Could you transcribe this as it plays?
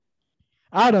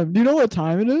Adam, do you know what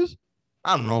time it is?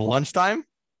 I don't know, lunchtime?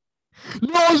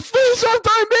 No, it's face-off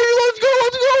time, baby. Let's go,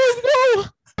 let's go, let's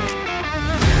go.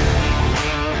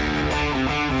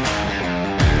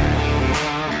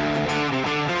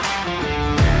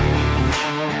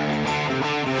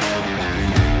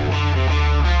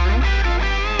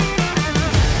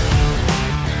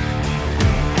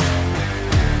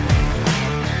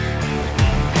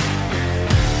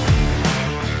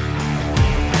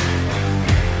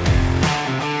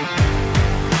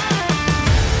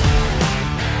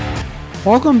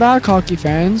 Welcome back, hockey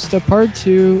fans, to part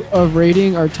 2 of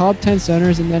rating our top 10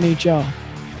 centers in the NHL.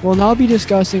 We'll now be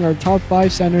discussing our top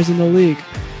 5 centers in the league,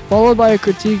 followed by a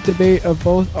critique debate of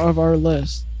both of our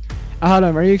lists.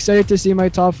 Adam, are you excited to see my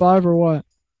top 5 or what?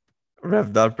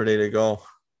 Revved up, ready to go.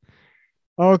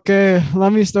 Okay,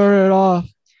 let me start it off.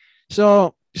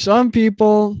 So, some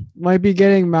people might be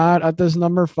getting mad at this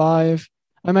number 5.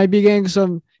 I might be getting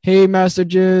some hate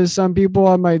messages, some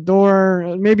people at my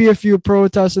door, maybe a few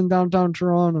protests in downtown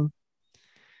Toronto.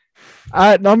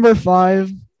 At number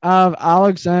 5, I have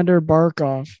Alexander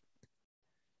Barkov.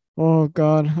 Oh,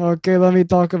 God. Okay, let me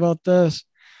talk about this.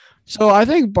 So I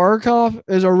think Barkov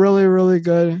is a really, really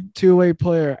good two-way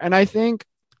player. And I think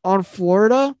on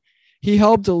Florida, he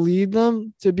helped lead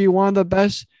them to be one of the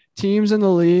best teams in the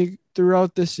league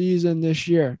throughout the season this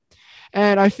year.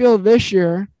 And I feel this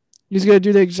year, he's going to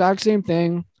do the exact same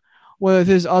thing with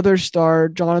his other star,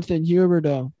 Jonathan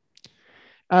Huberdeau,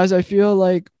 as I feel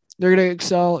like they're going to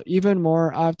excel even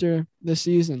more after the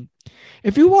season.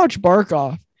 If you watch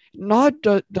Barkov,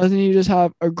 doesn't he just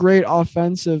have a great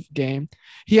offensive game?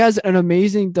 He has an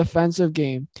amazing defensive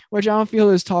game, which I don't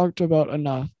feel is talked about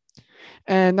enough.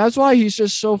 And that's why he's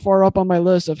just so far up on my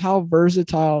list of how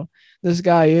versatile this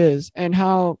guy is and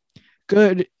how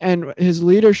good and his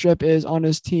leadership is on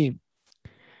his team.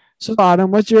 So,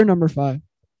 Adam, what's your number 5?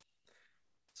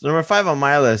 So number 5 on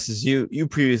my list is you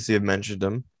previously have mentioned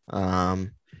him.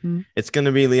 It's going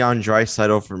to be Leon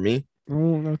Draisaitl for me.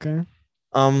 Oh, okay.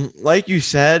 Like you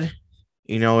said,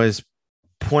 his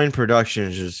point production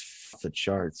is just off the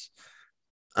charts.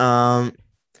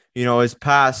 His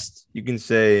past, you can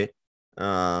say,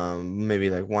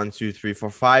 maybe like 1, 2, 3, 4,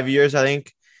 5 years, I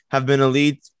think, have been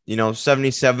elite.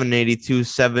 77, 82,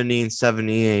 70, and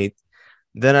 78.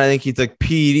 Then I think he took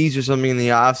PEDs or something in the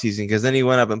offseason because then he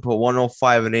went up and put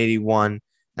 105 and 81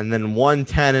 and then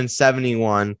 110 and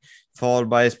 71, followed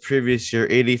by his previous year,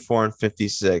 84 and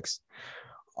 56.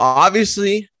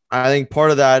 Obviously, I think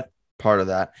part of that,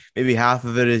 maybe half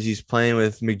of it is he's playing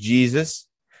with McJesus.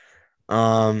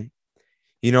 Could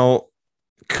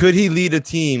he lead a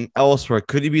team elsewhere?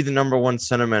 Could he be the number one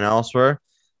centerman elsewhere?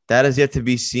 That is yet to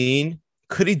be seen.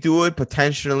 Could he do it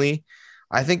potentially?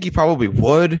 I think he probably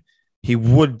would. He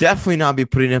would definitely not be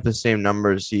putting up the same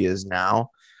numbers he is now.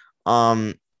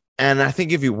 And I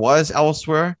think if he was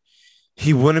elsewhere,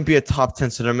 he wouldn't be a top 10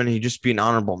 centerman. He'd just be an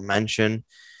honorable mention.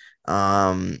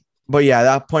 But yeah,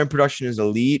 that point production is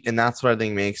elite, and that's what I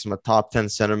think makes him a top 10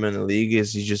 centerman in the league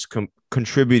is he's just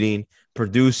contributing,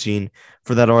 producing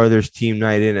for that Oilers team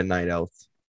night in and night out.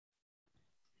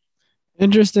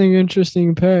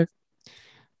 Interesting pick.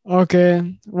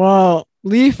 Okay, well,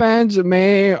 Lee fans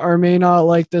may or may not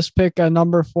like this pick at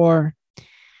number 4,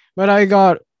 but I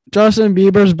got Justin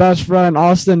Bieber's best friend,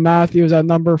 Austin Matthews, at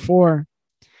number 4.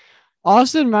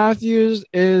 Austin Matthews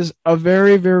is a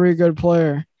very, very good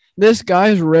player. This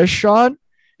guy's wrist shot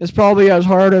is probably as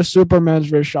hard as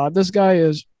Superman's wrist shot. This guy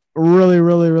is really,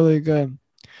 really, really good.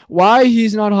 Why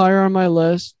he's not higher on my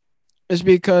list is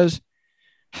because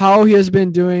how he has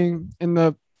been doing in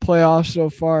the playoffs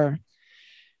so far.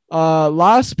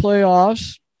 Last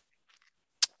playoffs,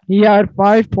 he had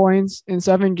 5 points in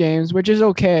 7 games, which is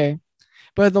okay.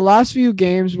 But the last few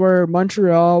games where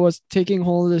Montreal was taking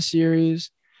hold of the series,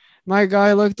 my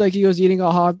guy looked like he was eating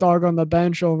a hot dog on the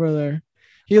bench over there.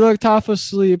 He looked half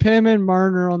asleep, him and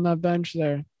Marner on that bench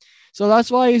there. So that's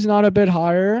why he's not a bit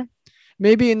higher.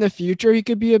 Maybe in the future he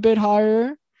could be a bit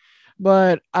higher.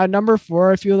 But at number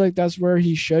 4, I feel like that's where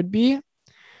he should be.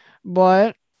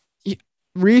 But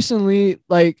recently,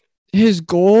 like, his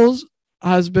goals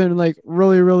has been like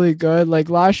really, really good. Like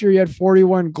last year he had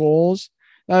 41 goals.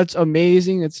 That's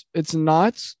amazing. It's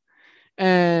nuts.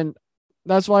 And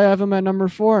that's why I have him at number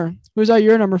 4. Who's at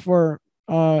your number 4,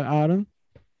 Adam?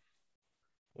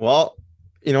 Well,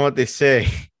 you know what they say.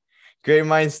 Great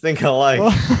minds think alike.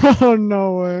 Oh,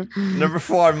 no way. Number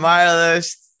 4 on my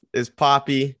list is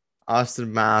Poppy,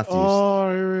 Austin Matthews.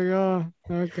 Oh, here we go.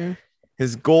 Okay.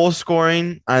 His goal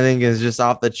scoring, I think, is just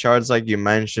off the charts, like you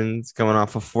mentioned, coming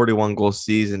off a 41-goal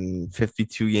season,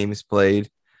 52 games played.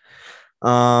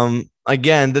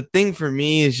 Again, the thing for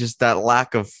me is just that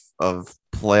lack of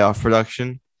playoff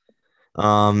production.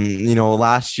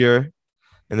 Last year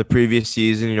in the previous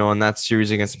season, in that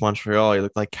series against Montreal, he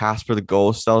looked like Casper the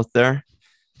Ghost out there.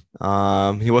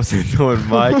 He wasn't doing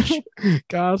much.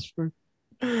 Casper.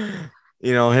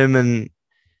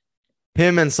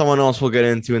 Him and someone else we'll get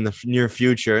into in the near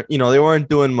future. They weren't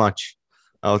doing much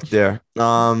out there.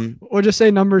 Or just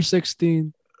say number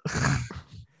 16.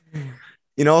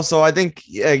 So I think,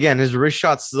 again, his wrist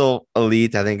shot's still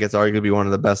elite. I think it's arguably one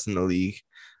of the best in the league,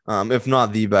 if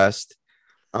not the best.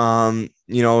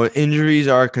 Injuries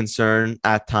are a concern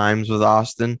at times with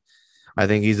Austin. I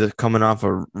think he's coming off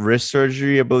a wrist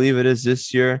surgery, I believe it is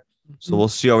this year. So we'll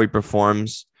see how he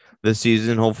performs this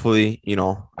season. Hopefully,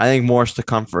 I think more's to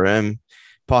come for him.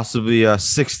 Possibly a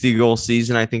 60-goal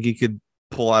season I think he could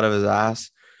pull out of his ass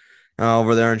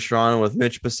over there in Toronto with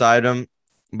Mitch beside him.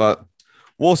 But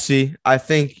we'll see. I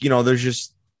think, there's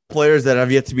just players that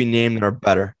have yet to be named that are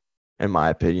better, in my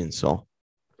opinion. So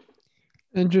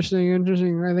interesting.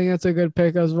 I think that's a good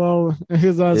pick as well,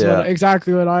 because that's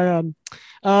exactly what I had.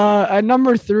 At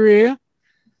number 3,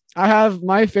 I have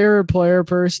my favorite player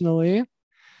personally,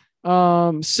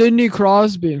 Sidney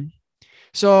Crosby.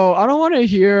 So I don't want to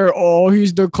hear, oh,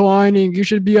 he's declining, he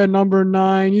should be at number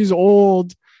 9, he's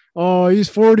old, oh, he's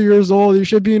 40 years old, he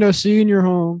should be in a senior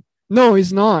home. No,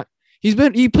 he's not.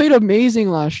 He played amazing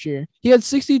last year. He had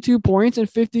 62 points in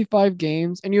 55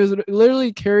 games, and he was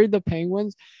literally carried the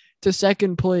Penguins to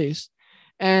second place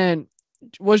and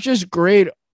was just great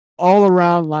all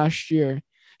around last year.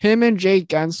 Him and Jake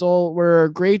Gensel were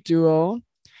a great duo,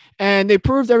 and they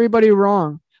proved everybody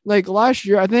wrong. Like last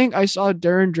year, I think I saw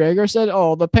Darren Dreger said,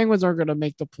 oh, the Penguins aren't going to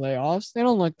make the playoffs. They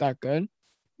don't look that good.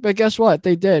 But guess what?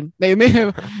 They did. They may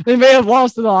have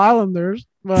lost to the Islanders,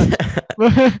 but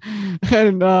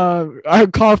and I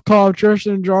cough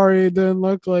Tristan Jarry didn't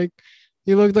look like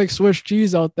he looked like Swiss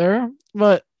cheese out there.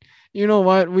 But you know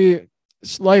what?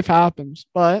 Life happens.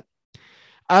 But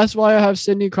that's why I have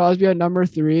Sidney Crosby at number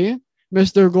 3,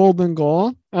 Mr. Golden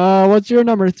Goal. What's your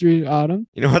number 3, Adam?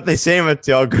 You know what they say,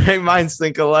 Mateo? Great minds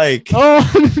think alike.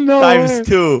 Oh, no. Times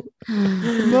 2.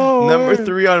 No. Number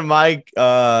 3 on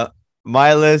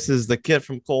my list is the kid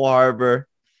from Cole Harbor,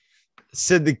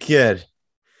 Sid the Kid.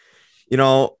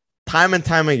 Time and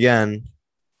time again,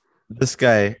 this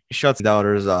guy shuts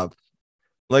doubters up.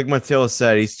 Like Mateo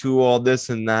said, he's too old, this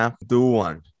and that. Do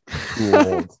one. Too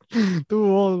old. Too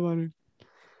old, buddy.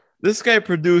 This guy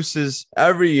produces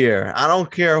every year. I don't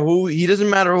care who. He doesn't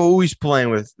matter who he's playing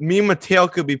with. Me and Mateo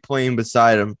could be playing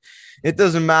beside him. It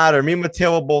doesn't matter. Me and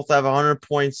Mateo will both have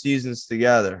 100-point seasons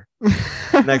together.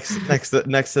 next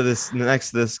to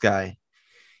this guy,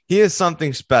 he is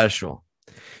something special.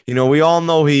 We all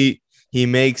know he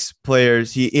makes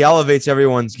players. He elevates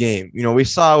everyone's game. We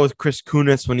saw it with Chris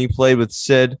Kunitz when he played with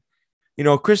Sid.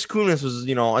 Chris Kunitz was,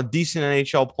 a decent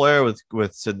NHL player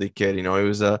with Sid the Kid. He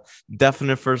was a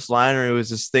definite first liner. He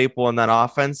was a staple in that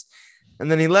offense. And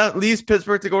then he leaves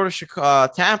Pittsburgh to go to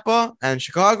Tampa and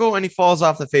Chicago, and he falls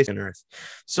off the face of the earth.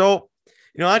 So,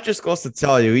 that just goes to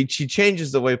tell you, he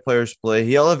changes the way players play.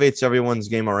 He elevates everyone's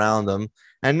game around him.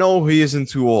 And no, he isn't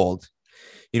too old.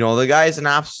 The guy is an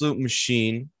absolute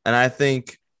machine. And I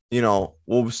think,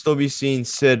 we'll still be seeing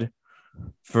Sid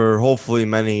for hopefully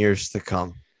many years to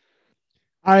come.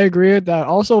 I agree with that.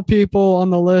 Also, people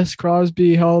on the list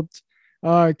Crosby helped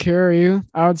carry,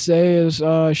 I would say, is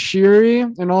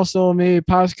Sheary and also maybe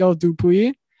Pascal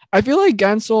Dupuis. I feel like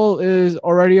Gensel is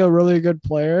already a really good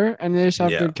player, and they just have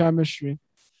good chemistry.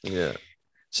 Yeah.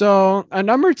 So at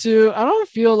number 2, I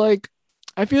feel like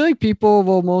people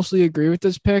will mostly agree with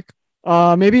this pick.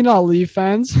 Maybe not Leaf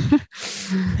fans.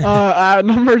 At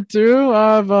number 2,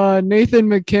 I have Nathan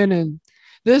McKinnon.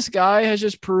 This guy has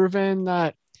just proven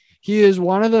that he is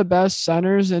one of the best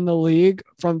centers in the league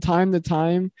from time to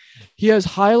time. He has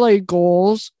highlight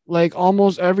goals like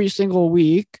almost every single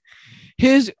week.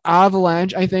 His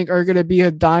Avalanche, I think, are going to be a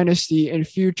dynasty in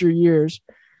future years.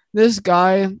 This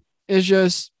guy is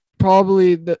just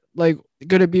probably going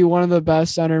to be one of the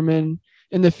best centermen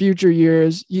in the future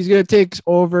years. He's going to take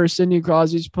over Sidney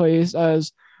Crosby's place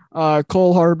as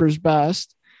Cole Harbor's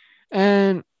best.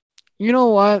 And you know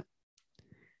what?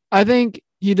 I think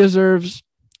he deserves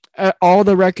all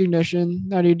the recognition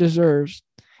that he deserves,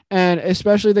 and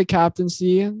especially the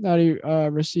captaincy that he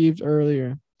received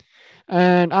earlier.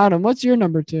 And Adam, what's your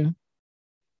number 2?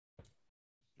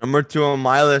 Number 2 on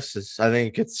my list is, I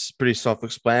think it's pretty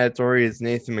self-explanatory. It's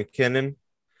Nathan McKinnon.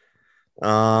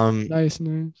 Nice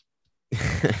news.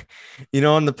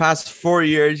 In the past 4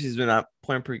 years, he's been a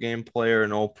point per game player,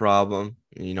 no problem.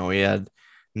 He had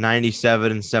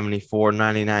 97 and 74,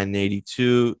 99 and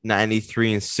 82,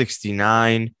 93 and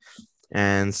 69,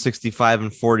 and 65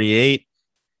 and 48.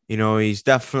 He's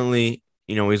definitely,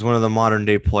 he's one of the modern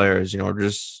day players,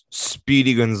 just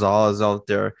Speedy Gonzalez out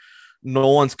there. No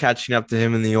one's catching up to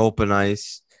him in the open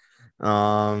ice.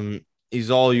 He's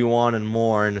all you want and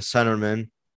more in a centerman.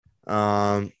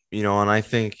 And I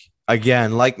think,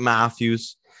 again, like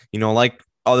Matthews, like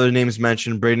other names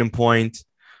mentioned, Braden Point,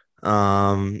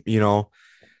 Matt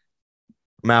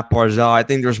Barzal. I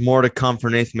think there's more to come for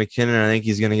Nathan MacKinnon. I think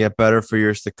he's going to get better for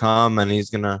years to come, and he's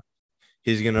gonna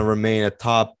remain a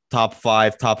top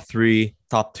 5, top 3,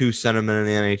 top 2 centerman in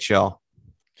the NHL.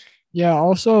 Yeah,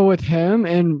 also with him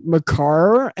and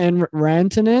Makar and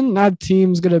Rantanen, that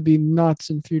team's going to be nuts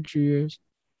in future years.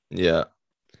 Yeah.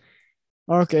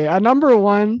 Okay, at number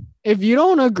 1, if you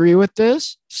don't agree with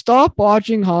this, stop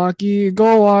watching hockey.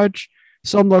 Go watch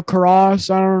some lacrosse.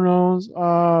 I don't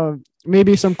know,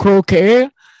 maybe some croquet.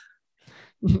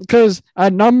 Because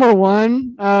at number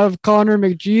 1, I have Connor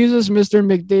McJesus, Mr.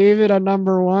 McDavid at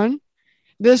number 1.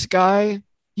 This guy,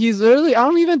 he's literally, I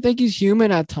don't even think he's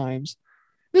human at times.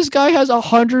 This guy has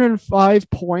 105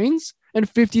 points in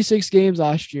 56 games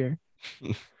last year.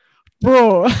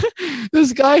 Bro,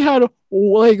 this guy had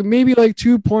maybe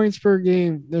 2 points per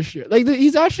game this year.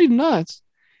 He's actually nuts.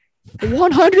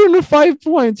 105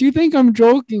 points. You think I'm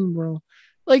joking, bro?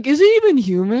 Is he even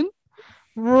human?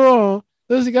 Bro,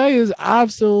 this guy is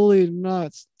absolutely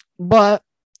nuts. But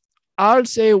I would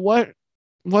say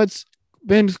what's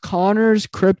been Connor's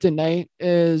kryptonite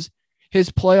is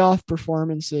his playoff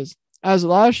performances. As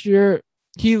last year,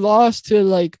 he lost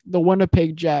to the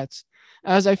Winnipeg Jets.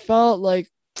 As I felt like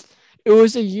it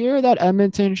was a year that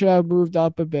Edmonton should have moved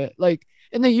up a bit.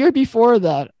 In the year before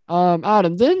that,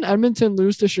 Adam, didn't Edmonton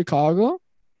lose to Chicago?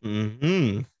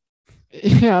 Mm-hmm.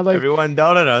 Yeah, everyone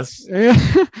doubted us. Yeah,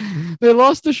 they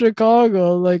lost to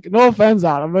Chicago. No offense,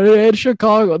 Adam, but it's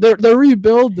Chicago. They're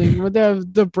rebuilding, but they have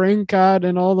DeBrincat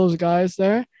and all those guys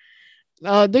there.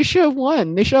 They should have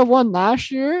won. They should have won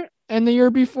last year and the year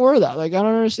before that. I don't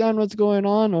understand what's going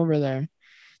on over there.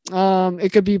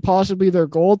 It could be possibly their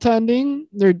goaltending,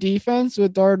 their defense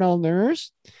with Darnell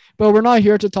Nurse, but we're not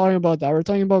here to talk about that. We're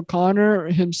talking about Connor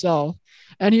himself,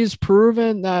 and he's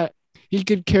proven that he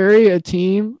could carry a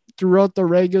team throughout the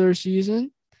regular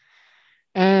season,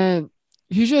 and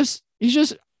he's just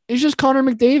Connor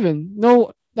McDavid.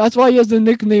 No, that's why he has the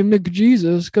nickname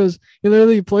McJesus, because he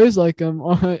literally plays like him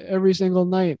every single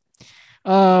night.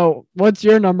 What's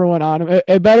your number 1, Adam?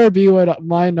 It better be what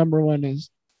my number 1 is.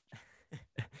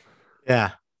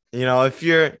 Yeah. If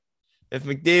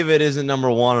McDavid isn't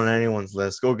number 1 on anyone's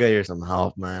list, go get yourself some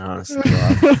help, man. Honestly,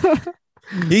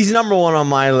 he's number 1 on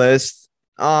my list.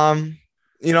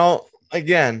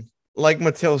 Again, like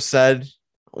Matteo said,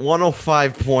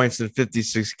 105 points in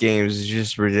 56 games is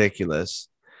just ridiculous.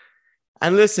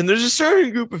 And listen, there's a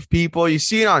certain group of people, you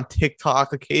see it on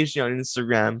TikTok, occasionally on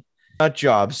Instagram, nut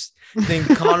jobs, think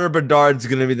Connor Bedard's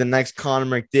going to be the next Connor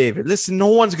McDavid. Listen, no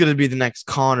one's going to be the next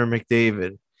Connor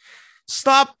McDavid.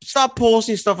 Stop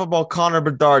posting stuff about Connor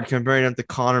Bedard comparing him to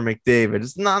Connor McDavid.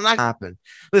 It's not going to happen.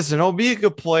 Listen, he'll be a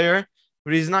good player,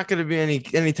 but he's not going to be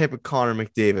any type of Connor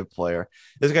McDavid player.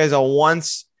 This guy's a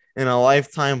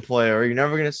once-in-a-lifetime player. You're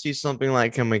never going to see something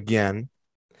like him again.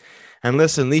 And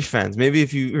listen, Leaf fans, maybe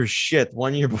if you were shit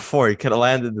 1 year before, you could have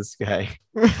landed this guy.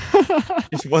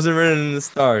 Just wasn't written in the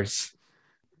stars.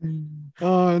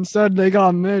 Oh, instead they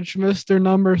got Mitch, Mr.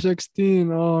 Number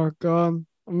 16. Oh, God.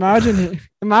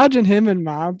 Imagine him and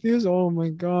Matthews. Oh, my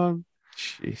God.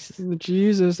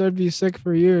 Jesus, that'd be sick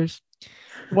for years.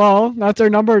 Well, that's our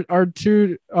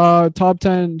 2 top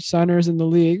 10 centers in the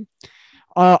league.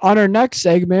 On our next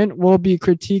segment, we'll be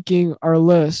critiquing our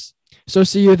list. So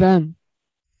see you then.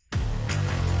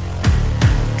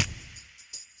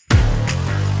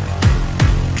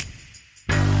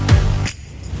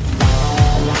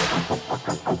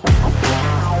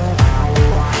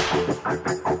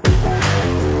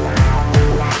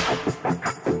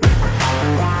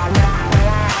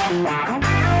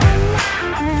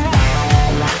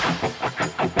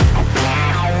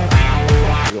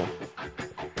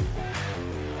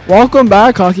 Welcome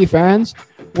back, hockey fans.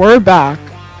 We're back.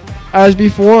 As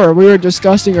before, we were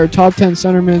discussing our top 10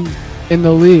 centermen in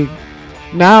the league.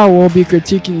 Now we'll be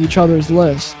critiquing each other's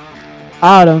list.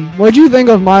 Adam, what do you think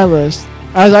of my list?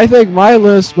 As I think my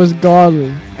list was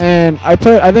godly, and I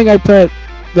think I put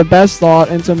the best thought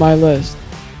into my list.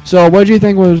 So what do you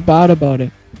think was bad about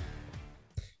it?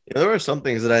 There were some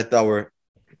things that I thought were,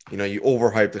 you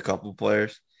overhyped a couple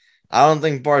players. I don't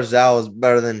think Barzal is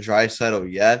better than Draisaitl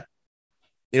yet.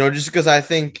 Just because I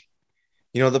think,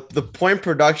 the point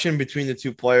production between the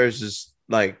two players is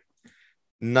like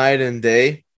night and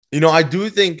day. I do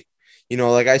think,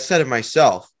 like I said it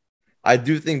myself, I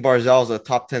do think Barzal is a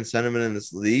top 10 centerman in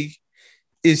this league.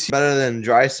 Is he better than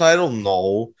Draisaitl?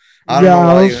 No. I don't know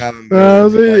Yeah, why you have him better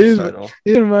than Draisaitl.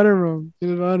 he's better, bro.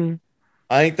 He's better.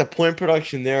 I think the point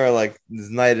production there are like is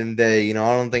night and day. You know,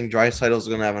 I don't think Draisaitl is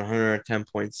going to have a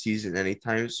 110-point season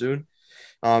anytime soon.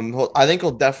 I think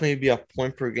he'll definitely be a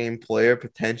point per game player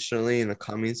potentially in the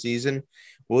coming season.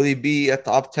 Will he be a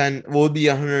top 10? Will he be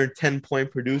a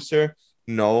 110-point producer?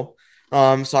 No.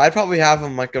 So I'd probably have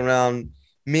him like around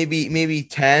maybe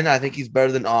 10. I think he's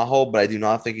better than Aho, but I do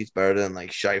not think he's better than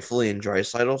like Scheifele and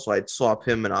Draisaitl. So I'd swap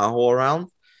him and Aho around.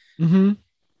 Mm-hmm.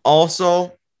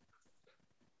 Also,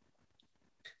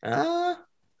 uh,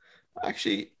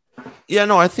 actually, yeah,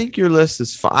 no, I think your list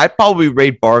is fine. I'd probably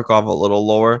rate Barkov a little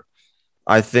lower.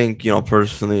 I think,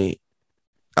 personally,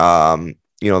 the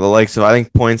likes of I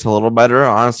think Point's a little better.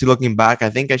 Honestly, looking back, I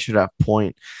think I should have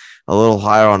Point a little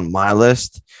higher on my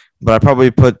list, but I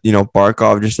probably put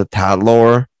Barkov just a tad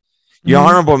lower. Your Mm-hmm.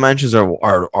 honorable mentions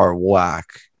are whack.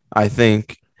 I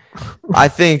think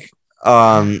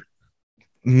Zibanejad,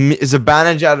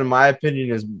 in my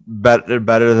opinion, is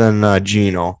better than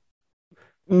Gino.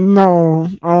 No,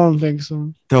 I don't think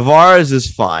so. Tavares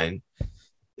is fine.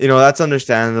 That's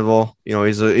understandable.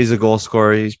 He's a goal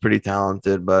scorer. He's pretty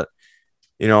talented, but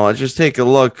let's just take a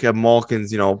look at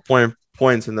Malkin's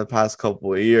points in the past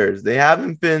couple of years. They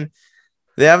haven't been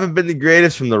the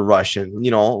greatest from the Russian.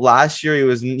 Last year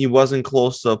he wasn't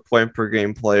close to a point per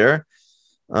game player.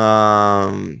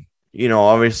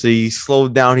 Obviously he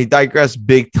slowed down. He digressed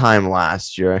big time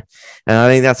last year, and I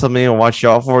think that's something to watch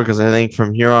out for because I think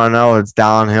from here on out it's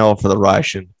downhill for the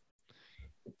Russian.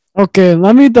 Okay,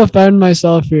 let me defend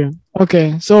myself here.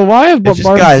 Okay, so why have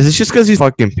Guys? It's just because he's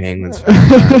fucking Penguins fan.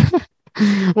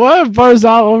 why have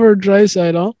Barzal over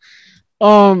Draisaitl?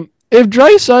 If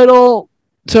Draisaitl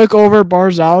took over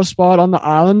Barzal's spot on the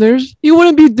Islanders, he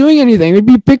wouldn't be doing anything. He'd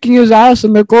be picking his ass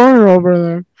in the corner over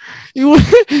there. He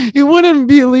wouldn't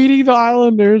be leading the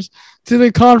Islanders to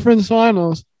the conference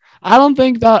finals. I don't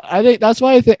think that. I think that's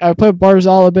why I think I put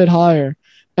Barzal a bit higher.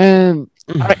 And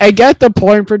I get the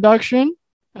point production.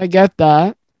 I get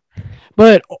that.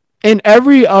 But in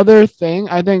every other thing,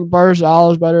 I think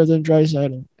Barzal is better than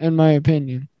Draisaitl, in my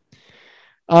opinion.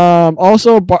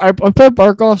 Also, I put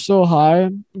Barkov so high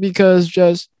because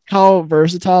just how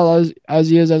versatile as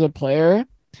he is as a player.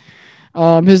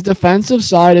 His defensive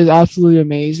side is absolutely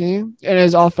amazing, and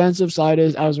his offensive side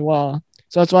is as well.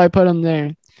 So that's why I put him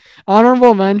there.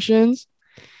 Honorable mentions.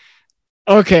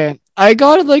 Okay, I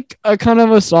got like a kind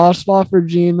of a soft spot for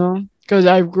Gino because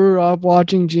I grew up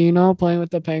watching Gino playing with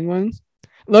the Penguins.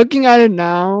 Looking at it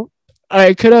now,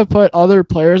 I could have put other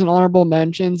players in honorable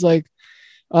mentions like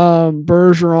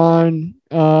Bergeron,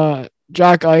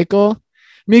 Jack Eichel.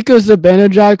 Mika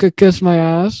Zibanejad could kiss my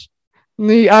ass.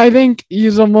 I think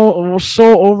he's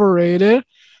so overrated.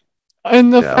 In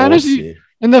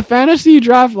the fantasy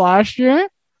draft last year,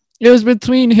 it was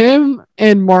between him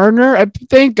and Marner.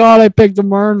 Thank God I picked the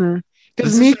Marner.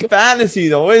 This isn't fantasy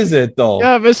though, is it though?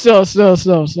 Yeah, but still.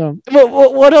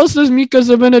 What else does Mika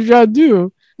Zibanejad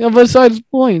do? Besides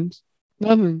points,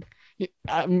 nothing.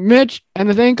 Mitch,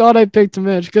 and thank God I picked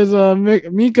Mitch because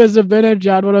Mika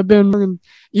Zibanejad would have been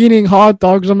eating hot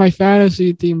dogs on my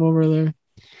fantasy team over there.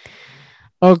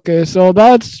 Okay, so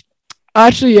that's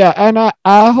actually, yeah, and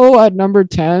Aho at number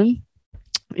 10.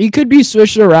 He could be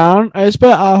switched around. I just put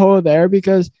Aho there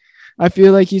because I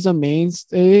feel like he's a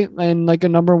mainstay and like a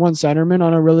number one centerman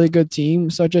on a really good team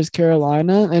such as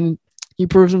Carolina, and he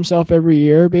proves himself every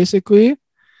year basically.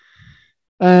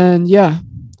 And yeah,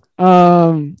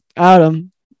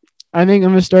 Adam, I think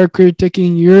I'm gonna start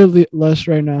critiquing your list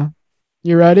right now.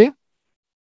 You ready?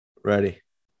 Ready.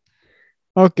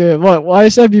 Okay, what I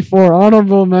said before,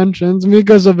 honorable mentions.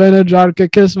 Mika Zibanejad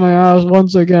could kiss my ass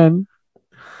once again.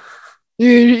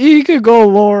 He could go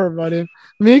lower, buddy.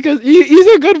 Mika, he's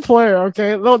a good player,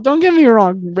 okay? Don't get me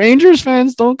wrong. Rangers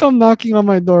fans, don't come knocking on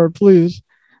my door, please.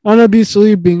 I'm gonna be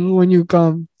sleeping when you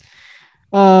come.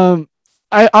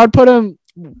 I'd put him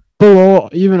below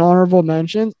even honorable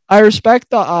mentions. I respect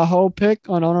the Aho pick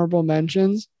on honorable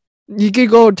mentions. You could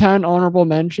go 10 honorable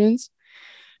mentions.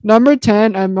 Number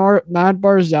 10, I'm Matt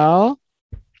Barzal.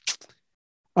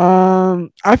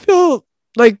 I feel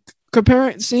like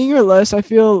seeing your list, I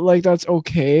feel like that's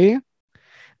okay.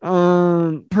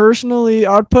 Personally,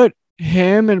 I'd put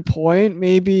him and Point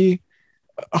maybe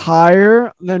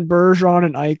higher than Bergeron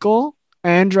and Eichel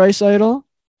and Draisaitl.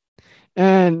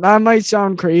 And that might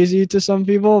sound crazy to some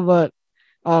people, but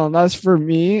that's for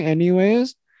me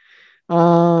anyways.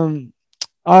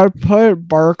 I'd put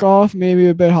Barkov maybe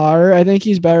a bit higher. I think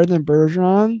he's better than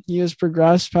Bergeron. He has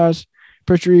progressed past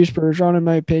Patrice Bergeron, in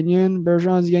my opinion.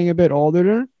 Bergeron's getting a bit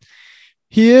older.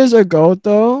 he is a goat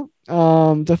though.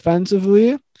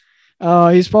 Defensively,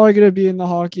 he's probably gonna be in the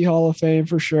Hockey Hall of Fame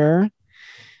for sure.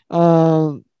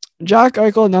 Um, Jack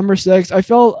Eichel number 6. I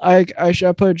felt like I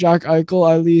should put Jack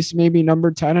Eichel at least maybe number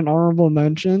 10 in honorable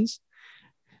mentions.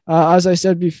 As I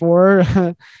said before,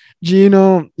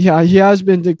 Gino, yeah, he has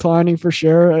been declining for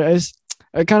sure.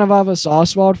 I kind of have a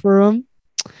soft spot for him.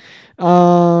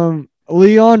 Leon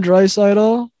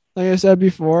Draisaitl, like I said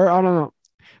before, I don't know.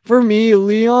 For me,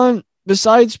 Leon,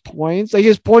 besides points, like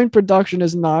his point production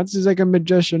is nuts. He's like a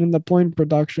magician in the point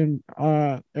production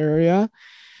area.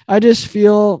 I just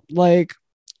feel like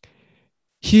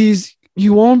he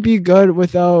won't be good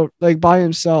without like by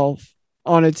himself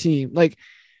on a team. Like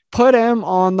put him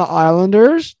on the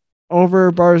Islanders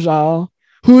over Barzal.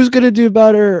 Who's gonna do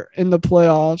better in the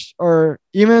playoffs or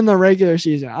even in the regular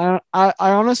season? I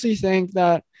honestly think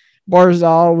that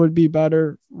Barzal would be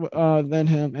better than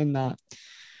him in that.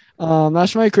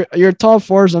 That's your top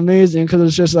 4 is amazing because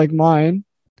it's just like mine.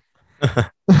 I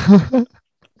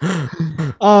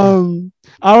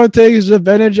would take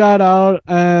Zibanejad out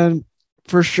and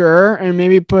for sure, and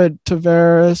maybe put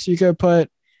Tavares. You could put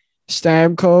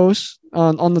Stamkos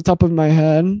on the top of my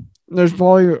head. There's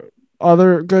probably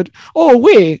other good. Oh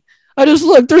wait, I just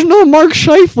looked. There's no Mark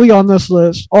Scheifele on this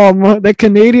list. Oh, the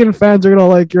Canadian fans are gonna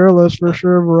like your list for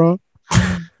sure, bro.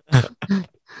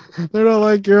 They're gonna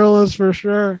like your list for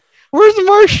sure. Where's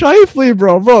Mark Scheifele,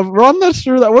 bro? Bro, run us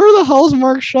through that. Where the hell's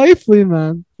Mark Scheifele,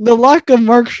 man? The lack of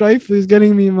Mark Scheifele is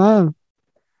getting me mad.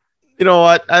 You know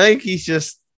what? I think he's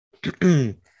just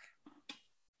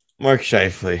Mark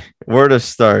Scheifele. Where to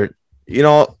start? You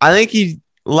know, I think he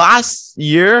last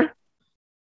year.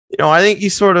 You know, I think he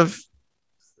sort of.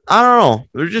 I don't know.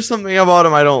 There's just something about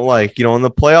him I don't like. You know, in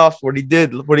the playoffs, what he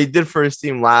did for his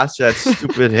team last year, that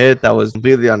stupid hit that was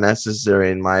completely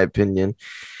unnecessary, in my opinion,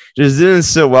 just didn't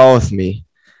sit well with me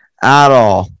at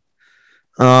all.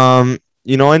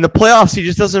 You know, in the playoffs, he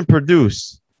just doesn't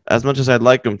produce as much as I'd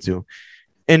like him to.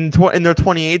 In their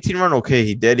 2018 run, okay,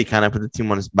 he did. He kind of put the team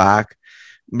on his back.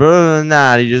 But other than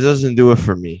that, he just doesn't do it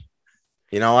for me.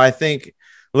 You know, I think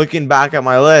looking back at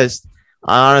my list,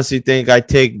 I honestly think I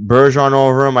take Bergeron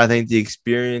over him. I think the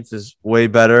experience is way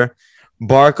better.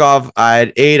 Barkov, I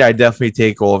had 8. I definitely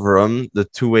take over him. The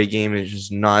two-way game is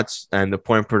just nuts, and the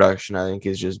point production, I think,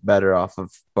 is just better off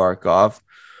of Barkov.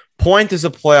 Point is a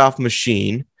playoff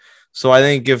machine, so I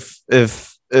think if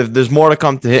there's more to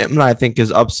come to him, I think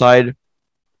his upside,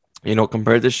 you know,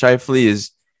 compared to Scheifele, is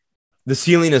the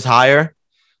ceiling is higher.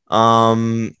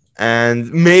 And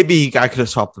maybe I could have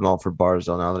swapped them out for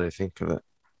Barzal now that I think of it.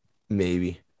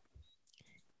 Maybe.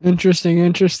 Interesting.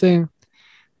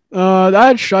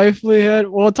 That Scheifele hit.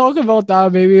 We'll talk about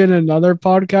that maybe in another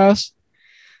podcast.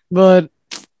 But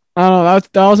I don't know.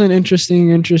 That was an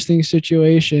interesting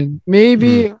situation.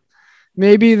 Maybe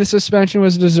the suspension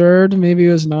was deserved. Maybe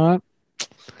it was not.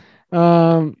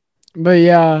 But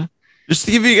yeah. Just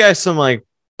to give you guys some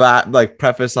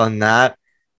preface on that.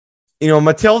 You know,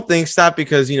 Mattel thinks that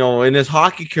because, you know, in his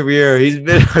hockey career, he's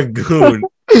been a goon.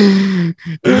 For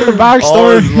backstory, all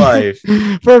his life.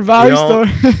 For backstory,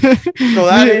 so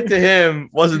that into him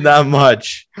wasn't that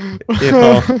much. You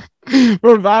know,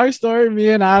 for backstory,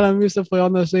 me and Adam used to play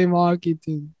on the same hockey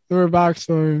team. For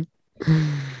backstory,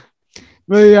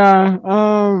 but yeah,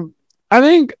 I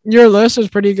think your list is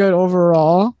pretty good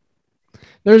overall.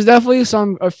 There's definitely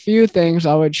a few things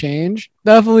I would change.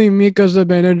 Definitely Mika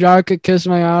Zibanejad could kiss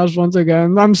my ass once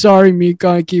again. I'm sorry, Mika.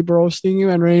 I keep roasting you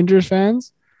and Rangers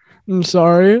fans. I'm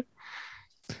sorry.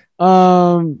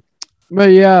 But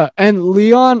yeah, and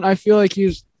Leon, I feel like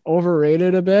he's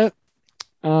overrated a bit.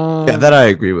 Yeah, that I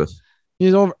agree with.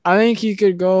 He's over. I think he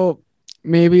could go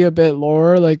maybe a bit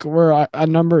lower, like we're at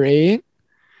number 8.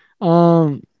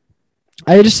 I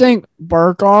just think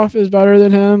Barkov is better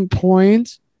than him.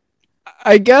 Points.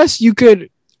 I guess you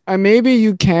could, maybe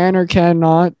you can or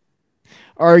cannot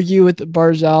argue with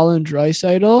Barzal and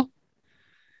Draisaitl.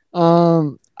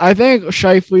 I think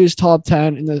Scheifele is top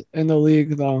 10 in the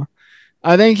league though.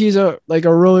 I think he's a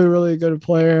really, really good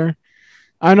player.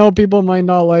 I know people might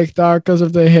not like that because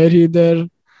of the hit he did.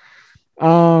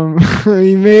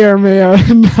 He may or may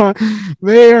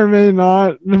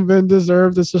not have been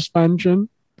deserved a suspension.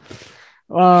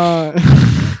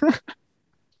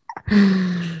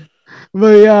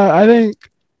 But yeah,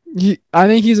 I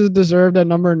think he's deserved at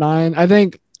number 9. I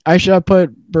think I should have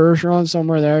put Bergeron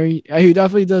somewhere there. He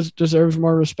definitely deserves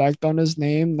more respect on his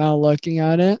name now looking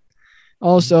at it.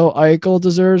 Also, Eichel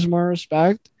deserves more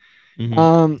respect.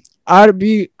 Mm-hmm. I'd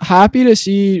be happy to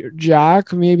see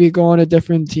Jack maybe go on a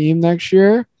different team next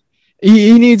year.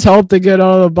 He needs help to get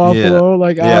out of Buffalo.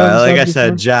 Yeah. Like I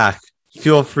said, Jack,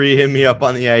 Feel free, hit me up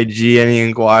on the IG. Any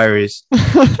inquiries?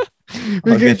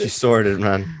 I'll get you sorted,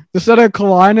 man. Instead of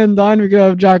Klein and Dine, we could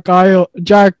have Jack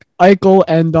Eichel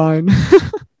and Dine.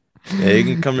 Yeah, you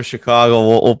can come to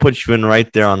Chicago. We'll put you in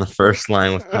right there on the first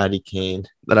line with Patty Kane.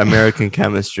 That American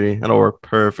chemistry. That'll work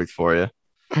perfect for you.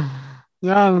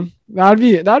 Yeah,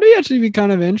 that'd actually be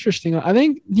kind of interesting. I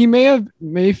think he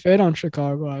may fit on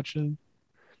Chicago actually.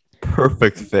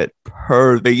 Perfect fit.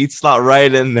 Perfect. He'd slot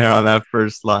right in there on that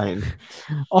first line.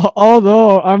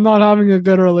 Although I'm not having a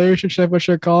good relationship with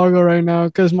Chicago right now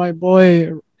because my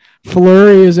boy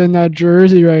Fleury is in that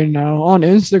jersey right now on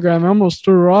Instagram. I almost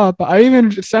threw up. I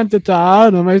even sent it to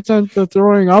Adam. I sent the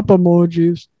throwing up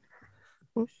emojis.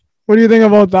 What do you think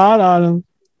about that, Adam?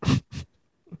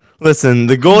 Listen,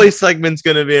 the goalie segment's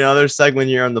going to be another segment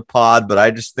here on the pod, but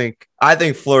I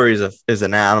think Fleury is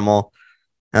an animal.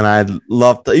 And I'd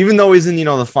love to, even though he's in,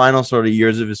 the final sort of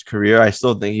years of his career, I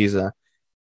still think he's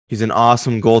an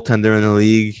awesome goaltender in the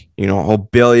league. He'll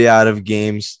bail you out of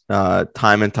games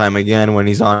time and time again when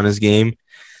he's on his game.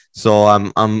 So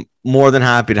I'm more than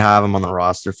happy to have him on the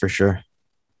roster for sure.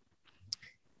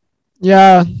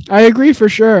 Yeah, I agree for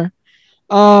sure.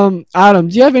 Adam,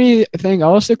 do you have anything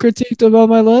else to critique about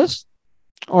my list?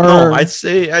 Or no, I'd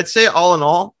say all in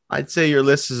all, I'd say your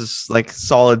list is like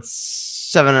solid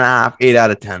 7.5, 8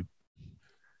 out of 10.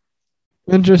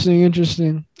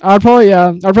 Interesting. I'd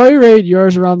probably rate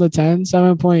yours around the 10,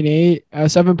 7.8,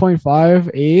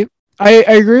 7.5, 8. I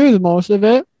agree with most of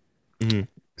it,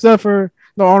 except for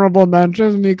the honorable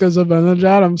mentions because of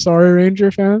Zibanejad. I'm sorry,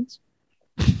 Ranger fans.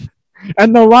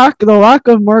 And the lack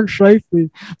of Mark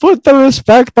Scheifele. Put the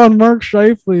respect on Mark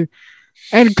Scheifele.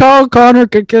 And Kyle Connor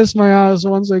could kiss my ass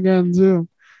once again too.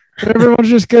 Everyone's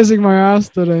just kissing my ass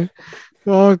today.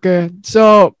 Okay,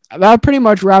 so that pretty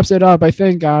much wraps it up, I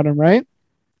think, Adam, right?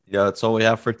 Yeah, that's all we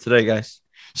have for today, guys.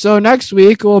 So next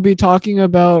week, we'll be talking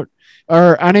about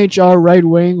our NHL right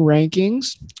wing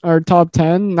rankings, our top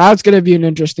 10. That's going to be an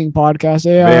interesting podcast.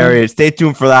 Very. Stay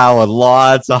tuned for that one.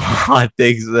 Lots of hot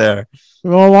takes there. A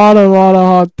lot of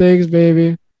hot takes,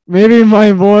 baby. Maybe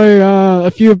my boy, a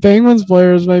few Penguins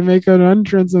players might make an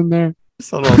entrance in there.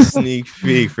 Just a little sneak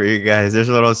peek for you guys. There's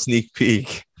a little sneak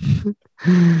peek.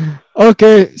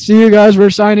 Okay, see you guys. We're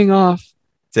signing off.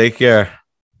 Take care.